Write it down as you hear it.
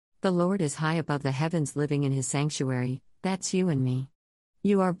The Lord is high above the heavens, living in his sanctuary. That's you and me.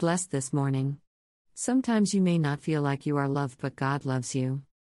 You are blessed this morning. Sometimes you may not feel like you are loved, but God loves you.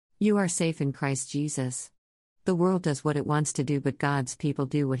 You are safe in Christ Jesus. The world does what it wants to do, but God's people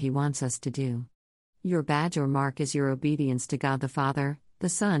do what he wants us to do. Your badge or mark is your obedience to God the Father, the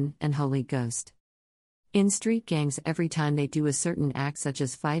Son, and Holy Ghost. In street gangs, every time they do a certain act such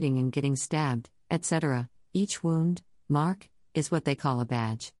as fighting and getting stabbed, etc., each wound, mark, is what they call a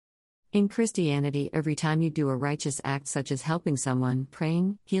badge. In Christianity, every time you do a righteous act such as helping someone,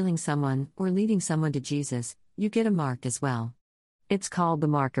 praying, healing someone, or leading someone to Jesus, you get a mark as well. It's called the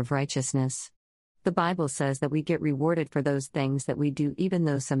mark of righteousness. The Bible says that we get rewarded for those things that we do, even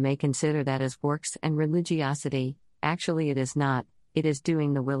though some may consider that as works and religiosity. Actually, it is not, it is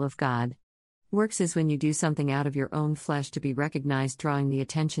doing the will of God. Works is when you do something out of your own flesh to be recognized, drawing the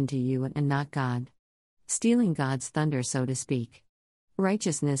attention to you and not God. Stealing God's thunder, so to speak.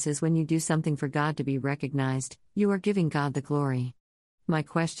 Righteousness is when you do something for God to be recognized, you are giving God the glory. My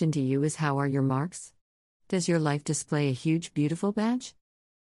question to you is, how are your marks? Does your life display a huge, beautiful badge?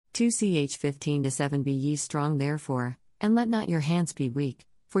 2 Ch 15-7 Be ye strong therefore, and let not your hands be weak,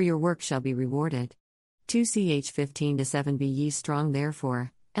 for your work shall be rewarded. 2 Ch 15-7 Be ye strong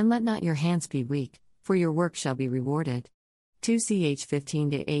therefore, and let not your hands be weak, for your work shall be rewarded. 2 Ch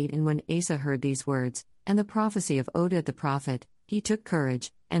 15-8 And when Asa heard these words, and the prophecy of Oded the prophet, he took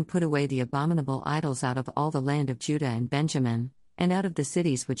courage, and put away the abominable idols out of all the land of Judah and Benjamin, and out of the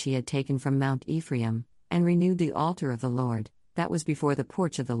cities which he had taken from Mount Ephraim, and renewed the altar of the Lord, that was before the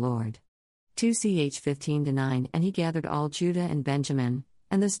porch of the Lord. 2 Ch 15-9 And he gathered all Judah and Benjamin,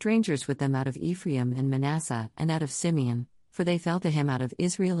 and the strangers with them out of Ephraim and Manasseh, and out of Simeon, for they fell to him out of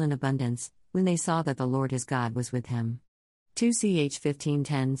Israel in abundance, when they saw that the Lord his God was with him. 2 Ch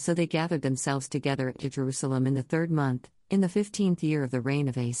 15-10 So they gathered themselves together at Jerusalem in the 3rd month, in the 15th year of the reign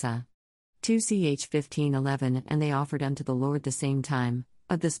of Asa. 2 Ch 15-11 And they offered unto the Lord the same time,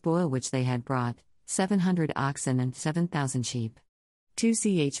 of the spoil which they had brought, 700 oxen and 7,000 sheep. 2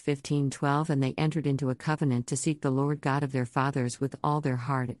 Ch 15-12 And they entered into a covenant to seek the Lord God of their fathers with all their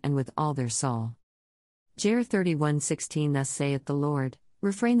heart and with all their soul. Jer 31:16 Thus saith the Lord,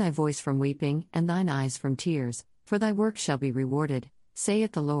 refrain thy voice from weeping, and thine eyes from tears, for thy work shall be rewarded,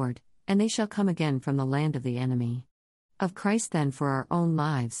 saith the Lord, and they shall come again from the land of the enemy. Of Christ then for our own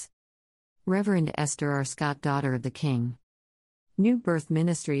lives. Reverend Esther R. Scott, daughter of the King. New Birth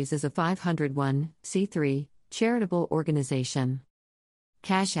Ministries is a 501c3 charitable organization.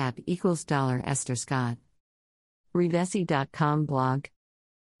 Cash App equals $Esther Scott. Rivesi.com blog.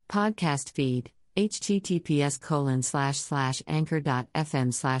 Podcast feed,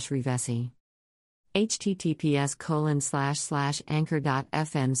 https://anchor.fm/Rivesi.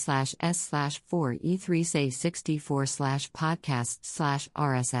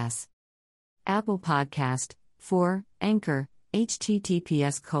 https://anchor.fm/s/4e3say64/podcasts/RSS. Apple Podcast, 4, Anchor,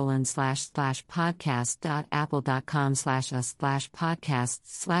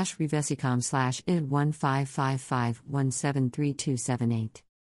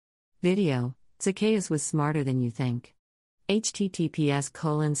 Video, Zacchaeus was smarter than you think.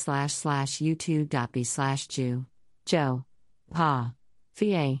 https://youtube.b/Jew. Joe. Pa.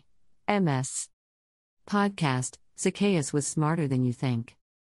 Fa. MS. Podcast, Zacchaeus was smarter than you think.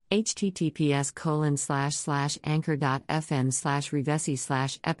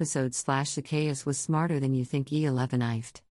 https://anchor.fm/Rivesi/episode/Zacchaeus was smarter than you think E11 IFT.